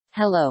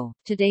Hello,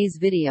 today's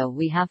video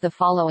we have the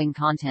following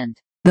content.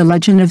 The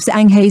Legend of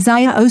Zanghai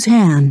Xiāo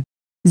Zhàn.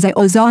 Xiāo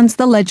Zhàn's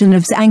The Legend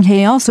of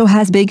Zanghai also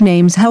has big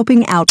names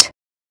helping out.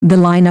 The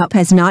lineup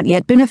has not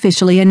yet been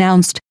officially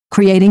announced,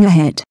 creating a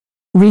hit.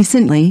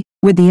 Recently,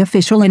 with the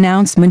official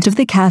announcement of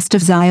the cast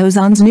of Xiāo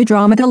Zhàn's new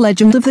drama The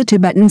Legend of the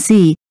Tibetan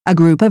Sea, a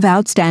group of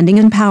outstanding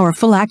and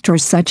powerful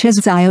actors such as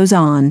Xiāo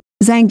Zhàn,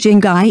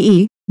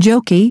 Zanghai,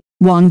 Joki,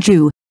 Wang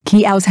Zhu,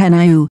 Xiāo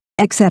Zhàn,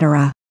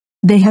 etc.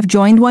 They have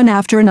joined one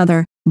after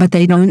another, but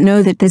they don't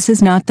know that this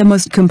is not the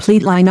most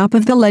complete lineup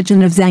of The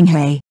Legend of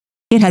Zanghai.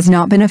 It has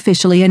not been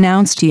officially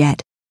announced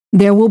yet.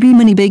 There will be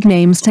many big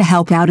names to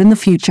help out in the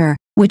future,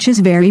 which is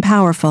very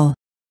powerful.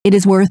 It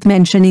is worth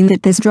mentioning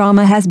that this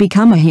drama has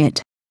become a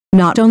hit.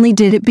 Not only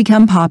did it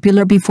become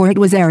popular before it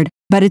was aired,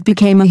 but it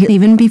became a hit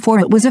even before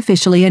it was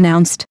officially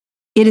announced.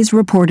 It is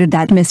reported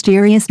that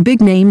mysterious big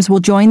names will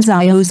join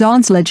Xiāo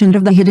Zhàn's Legend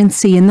of the Hidden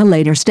Sea in the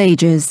later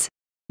stages.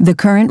 The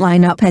current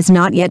lineup has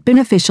not yet been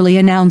officially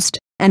announced,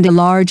 and a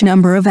large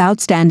number of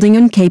outstanding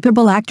and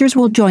capable actors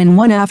will join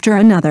one after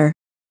another.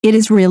 It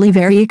is really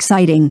very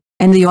exciting,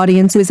 and the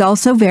audience is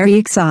also very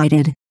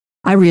excited.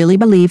 I really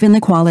believe in the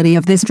quality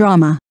of this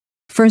drama.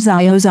 For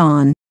Xiāo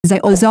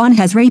Zhàn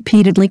has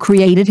repeatedly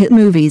created hit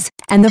movies,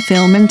 and the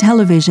film and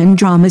television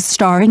dramas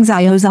starring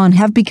Xiāo Zhàn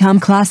have become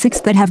classics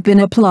that have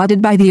been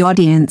applauded by the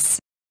audience.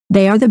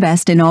 They are the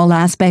best in all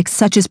aspects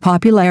such as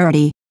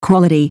popularity,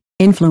 quality,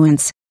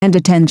 influence, and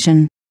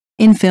attention.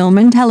 In film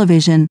and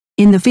television,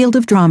 in the field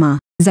of drama,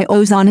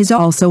 Xiāo Zhàn is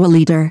also a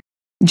leader.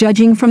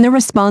 Judging from the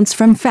response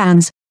from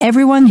fans,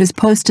 everyone has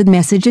posted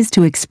messages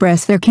to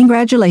express their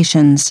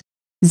congratulations.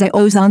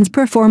 Xiāo Zhàn's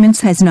performance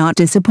has not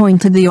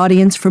disappointed the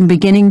audience from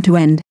beginning to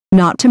end,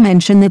 not to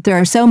mention that there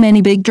are so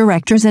many big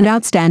directors and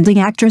outstanding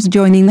actors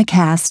joining the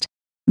cast.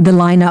 The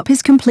lineup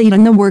is complete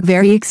and the work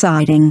very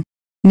exciting.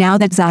 Now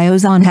that Xiāo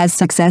Zhàn has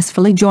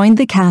successfully joined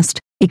the cast,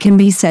 it can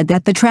be said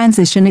that the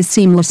transition is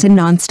seamless and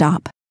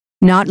non-stop.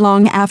 Not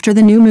long after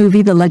the new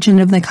movie The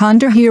Legend of the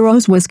Condor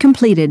Heroes was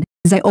completed,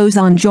 Xiāo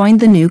Zhàn joined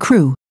the new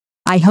crew.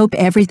 I hope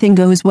everything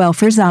goes well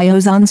for Xiāo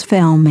Zhàn's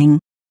filming.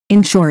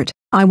 In short,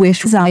 I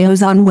wish Xiāo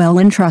Zhàn well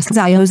and trust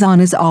Xiāo Zhàn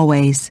as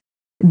always.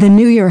 The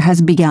new year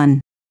has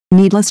begun.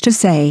 Needless to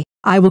say,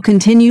 I will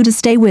continue to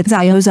stay with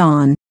Xiāo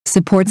Zhàn,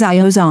 support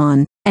Xiāo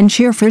Zhàn, and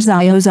cheer for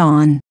Xiāo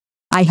Zhàn.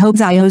 I hope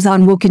Xiāo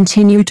Zhàn will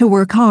continue to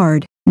work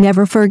hard,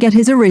 never forget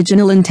his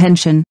original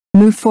intention,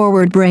 move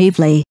forward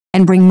bravely,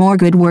 and bring more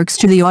good works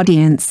to the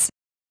audience.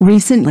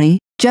 Recently,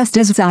 just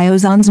as Xiāo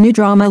Zhàn's new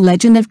drama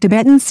Legend of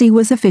Tibetan Sea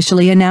was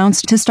officially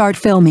announced to start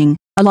filming,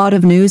 a lot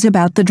of news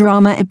about the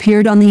drama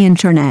appeared on the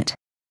internet.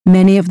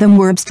 Many of them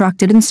were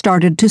obstructed and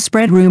started to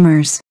spread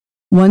rumors.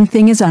 One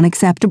thing is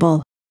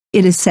unacceptable.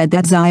 It is said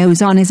that Xiāo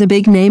Zhàn is a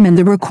big name and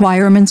the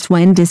requirements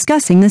when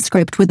discussing the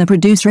script with the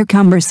producer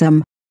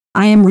cumbersome.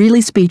 I am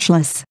really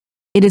speechless.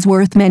 It is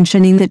worth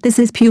mentioning that this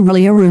is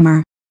purely a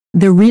rumor.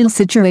 The real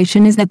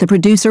situation is that the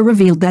producer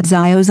revealed that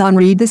Xiāo Zhàn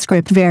read the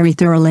script very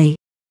thoroughly.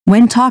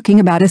 When talking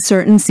about a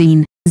certain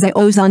scene,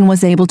 Xiāo Zhàn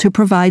was able to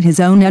provide his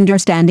own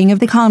understanding of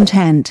the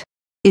content.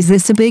 Is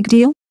this a big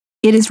deal?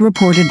 It is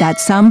reported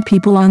that some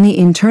people on the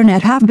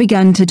internet have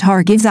begun to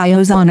target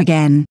Xiāo Zhàn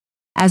again.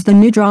 As the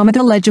new drama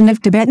The Legend of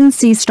Tibetan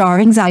Sea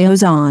starring Xiāo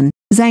Zhàn,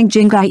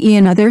 Zanghai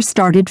and others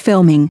started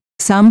filming,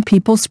 some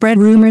people spread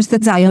rumors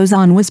that Xiāo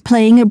Zhàn was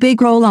playing a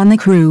big role on the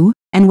crew,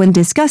 and when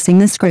discussing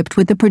the script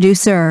with the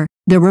producer,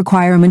 the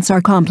requirements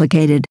are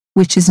complicated,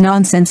 which is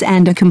nonsense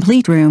and a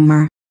complete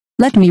rumor.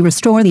 Let me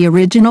restore the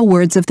original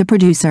words of the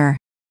producer.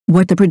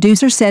 What the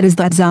producer said is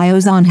that Xiāo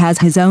Zhàn has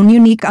his own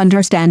unique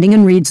understanding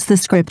and reads the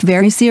script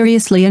very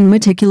seriously and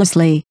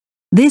meticulously.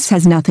 This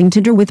has nothing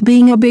to do with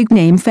being a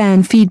big-name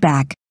fan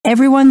feedback.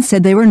 Everyone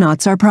said they were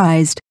not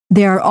surprised.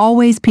 There are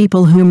always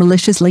people who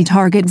maliciously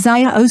target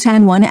Xiāo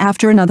Zhàn one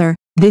after another.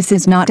 This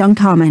is not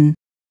uncommon.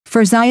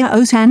 For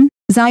Xiāo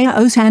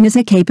Zhàn is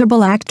a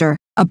capable actor,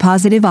 a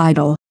positive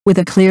idol, with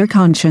a clear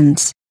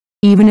conscience.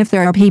 Even if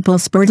there are people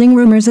spreading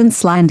rumors and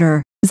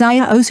slander,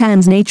 Xiāo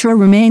Zhàn's nature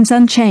remains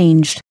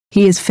unchanged.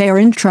 He is fair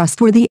and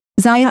trustworthy.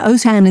 Xiāo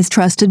Zhàn is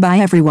trusted by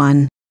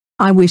everyone.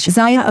 I wish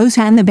Xiāo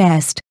Zhàn the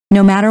best,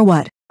 no matter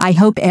what. I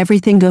hope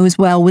everything goes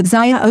well with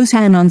Xiāo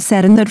Zhàn on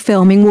set and that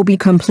filming will be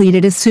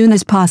completed as soon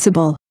as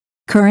possible.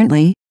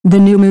 Currently, the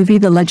new movie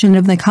The Legend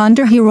of the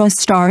Condor Heroes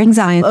starring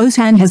Xiāo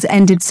Zhàn has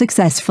ended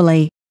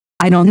successfully.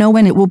 I don't know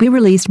when it will be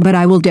released, but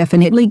I will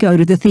definitely go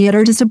to the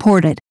theater to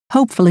support it.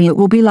 Hopefully it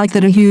will be like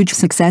that, a huge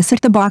success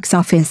at the box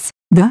office.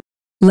 The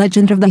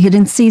Legend of the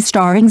Hidden Sea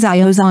starring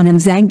Xiāo Zhàn and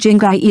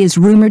Zanghai is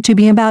rumored to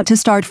be about to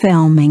start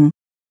filming.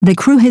 The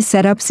crew has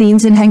set up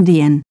scenes in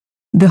Hangdian.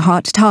 The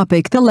hot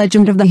topic The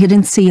Legend of the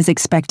Hidden Sea is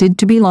expected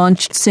to be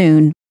launched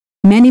soon.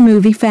 Many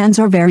movie fans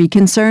are very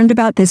concerned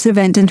about this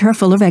event and are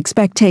full of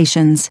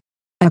expectations.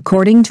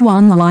 According to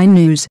online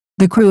news,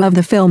 the crew of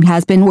the film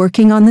has been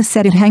working on the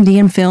set at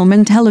Hangdian Film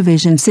and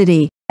Television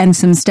City, and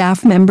some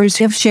staff members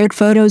have shared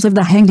photos of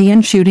the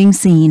Hangdian shooting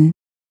scene.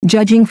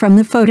 Judging from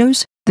the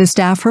photos, the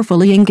staff are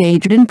fully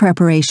engaged in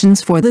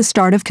preparations for the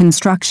start of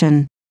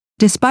construction.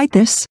 Despite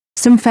this,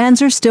 Some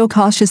fans are still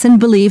cautious and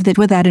believe that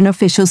without an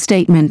official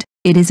statement,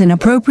 it is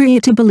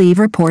inappropriate to believe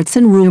reports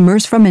and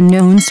rumors from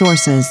unknown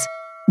sources.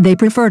 They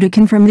prefer to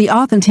confirm the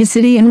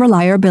authenticity and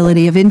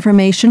reliability of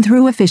information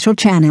through official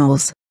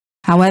channels.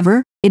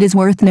 However, it is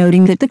worth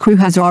noting that the crew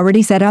has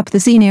already set up the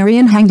scenery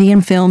in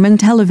Hangdian Film and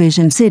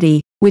Television City,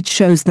 which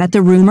shows that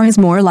the rumor is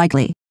more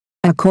likely.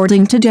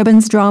 According to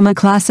Debon's drama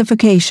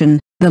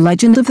classification, The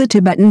Legend of the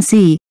Tibetan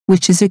Sea,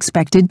 which is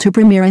expected to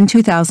premiere in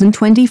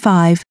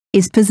 2025,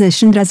 is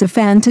positioned as a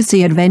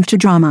fantasy adventure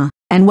drama,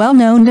 and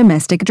well-known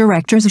domestic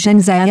directors Zhen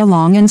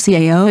Xiaolong and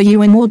Xiao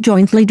Zhàn will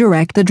jointly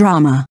direct the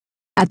drama.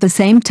 At the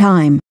same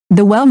time,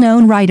 the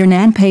well-known writer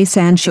Nanpei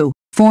Sanshu,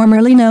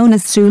 formerly known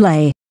as Su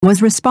Lei,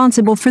 was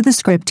responsible for the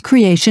script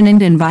creation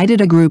and invited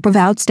a group of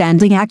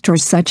outstanding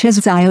actors such as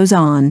Xiāo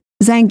Zhàn,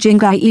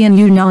 Zanghai and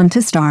Yunnan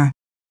to star.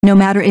 No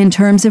matter in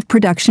terms of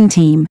production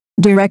team,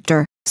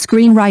 director,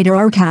 screenwriter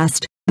or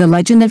cast, The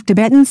Legend of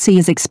Tibetan Sea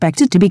is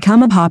expected to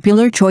become a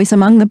popular choice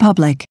among the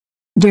public.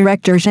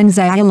 Director Zhen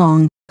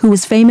Xiaolong, who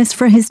is famous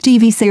for his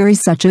TV series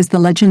such as The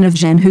Legend of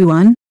Zhen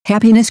Huan,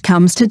 Happiness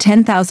Comes to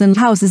 10,000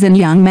 Houses and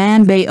Young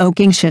Man Bei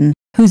Okingshan,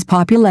 whose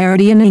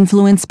popularity and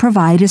influence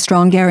provide a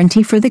strong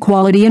guarantee for the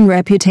quality and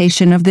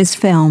reputation of this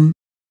film.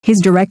 His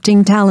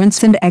directing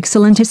talents and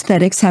excellent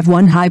aesthetics have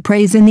won high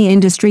praise in the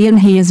industry, and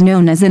he is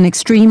known as an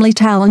extremely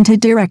talented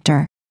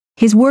director.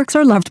 His works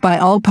are loved by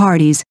all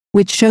parties,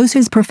 which shows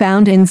his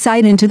profound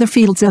insight into the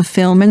fields of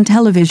film and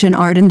television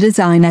art and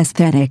design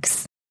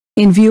aesthetics.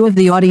 In view of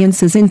the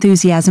audience's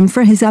enthusiasm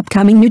for his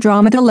upcoming new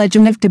drama The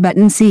Legend of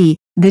Tibetan Sea,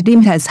 the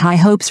team has high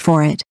hopes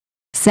for it.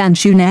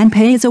 Sanshu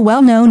Nanpei is a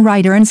well-known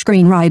writer and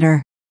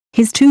screenwriter.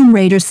 His Tomb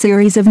Raider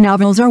series of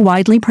novels are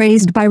widely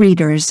praised by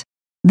readers.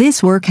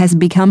 This work has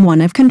become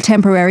one of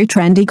contemporary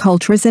trendy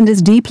cultures and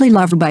is deeply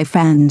loved by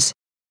fans.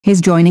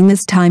 His joining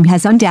this time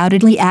has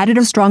undoubtedly added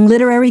a strong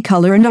literary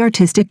color and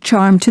artistic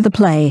charm to the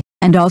play,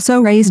 and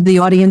also raised the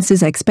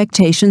audience's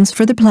expectations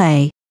for the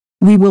play.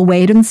 We will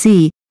wait and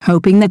see,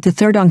 hoping that the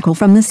third uncle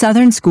from the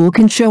Southern School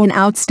can show an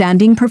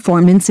outstanding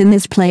performance in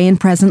this play and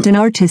present an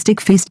artistic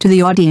feast to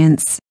the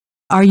audience.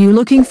 Are you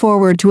looking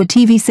forward to a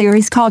TV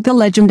series called The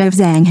Legend of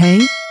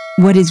Zanghai?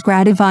 What is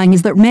gratifying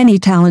is that many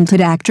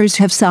talented actors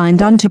have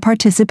signed on to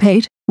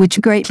participate, which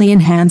greatly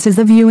enhances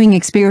the viewing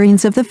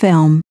experience of the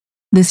film.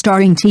 The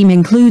starring team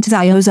includes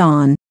Xiāo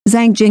Zhàn,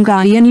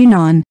 Zanghai and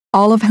Yunnan,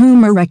 all of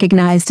whom are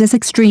recognized as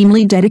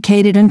extremely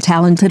dedicated and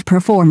talented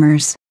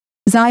performers.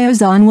 Xiāo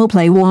Zhàn will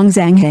play Wang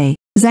Zanghai,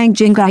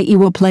 Zanghai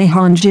will play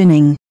Han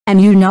Jining,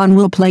 and Yunnan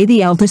will play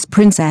the eldest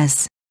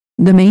princess.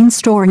 The main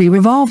story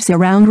revolves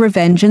around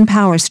revenge and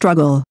power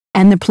struggle,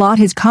 and the plot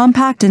is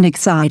compact and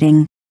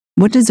exciting.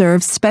 What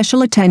deserves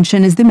special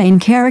attention is the main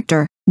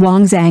character,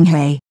 Wang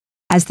Zanghai.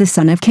 As the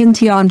son of Qin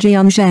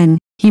Tianjian,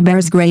 he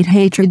bears great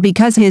hatred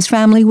because his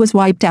family was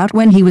wiped out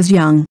when he was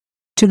young.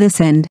 To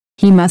this end,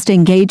 he must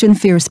engage in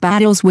fierce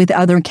battles with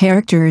other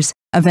characters,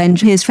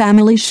 avenge his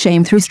family's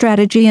shame through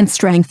strategy and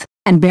strength,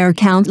 and bear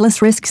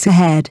countless risks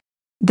ahead.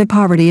 The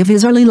poverty of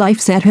his early life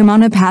set him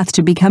on a path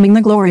to becoming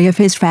the glory of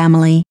his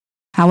family.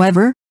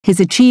 However, his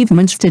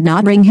achievements did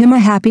not bring him a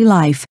happy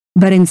life,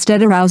 but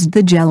instead aroused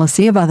the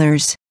jealousy of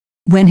others.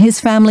 When his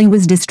family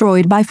was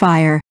destroyed by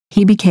fire,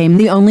 he became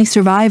the only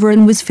survivor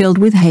and was filled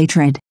with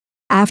hatred.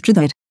 After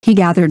that, he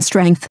gathered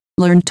strength,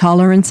 learned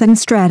tolerance and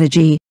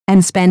strategy,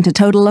 and spent a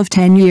total of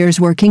 10 years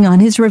working on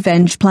his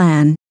revenge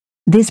plan.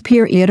 This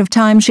period of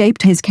time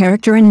shaped his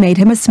character and made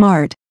him a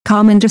smart,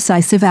 calm and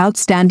decisive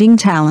outstanding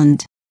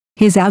talent.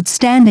 His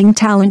outstanding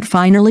talent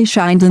finally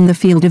shined in the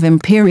field of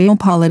imperial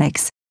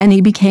politics, and he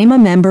became a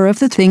member of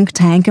the think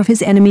tank of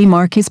his enemy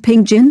Marquis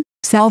Pingjin,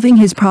 solving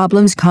his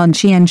problems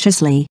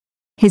conscientiously.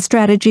 His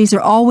strategies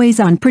are always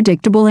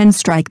unpredictable and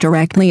strike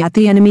directly at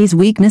the enemy's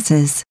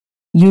weaknesses.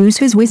 Use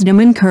his wisdom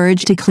and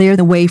courage to clear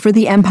the way for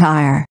the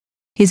empire.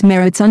 His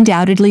merits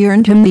undoubtedly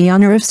earned him the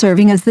honor of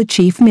serving as the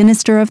chief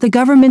minister of the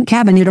government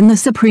cabinet and the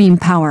supreme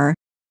power.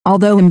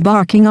 Although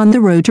embarking on the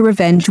road to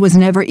revenge was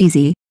never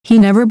easy, he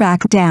never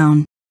backed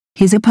down.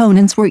 His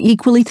opponents were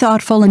equally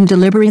thoughtful and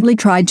deliberately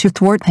tried to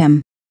thwart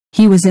him.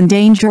 He was in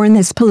danger in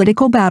this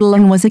political battle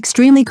and was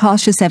extremely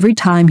cautious every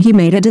time he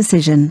made a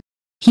decision.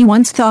 He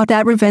once thought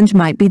that revenge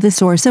might be the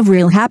source of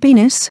real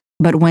happiness,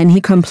 but when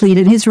he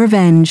completed his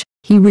revenge,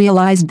 he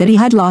realized that he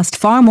had lost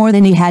far more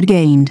than he had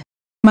gained.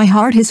 My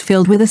heart is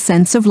filled with a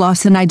sense of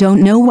loss and I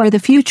don't know where the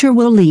future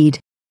will lead.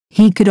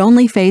 He could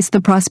only face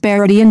the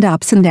prosperity and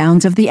ups and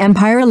downs of the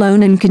empire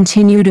alone and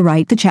continue to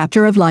write the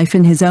chapter of life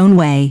in his own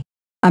way.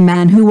 A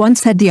man who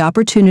once had the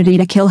opportunity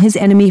to kill his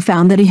enemy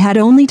found that he had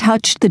only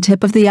touched the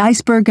tip of the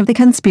iceberg of the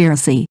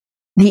conspiracy.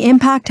 The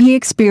impact he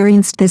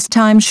experienced this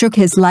time shook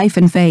his life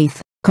and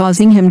faith,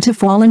 causing him to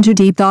fall into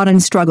deep thought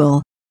and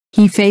struggle.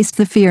 He faced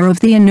the fear of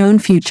the unknown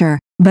future,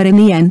 but in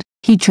the end,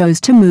 he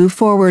chose to move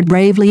forward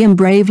bravely and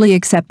bravely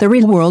accept the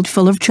real world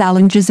full of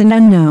challenges and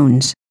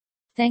unknowns.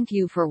 Thank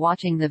you for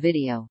watching the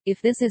video.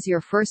 If this is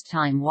your first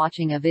time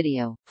watching a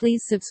video,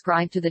 please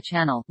subscribe to the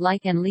channel,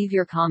 like and leave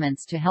your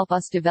comments to help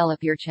us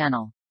develop your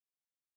channel.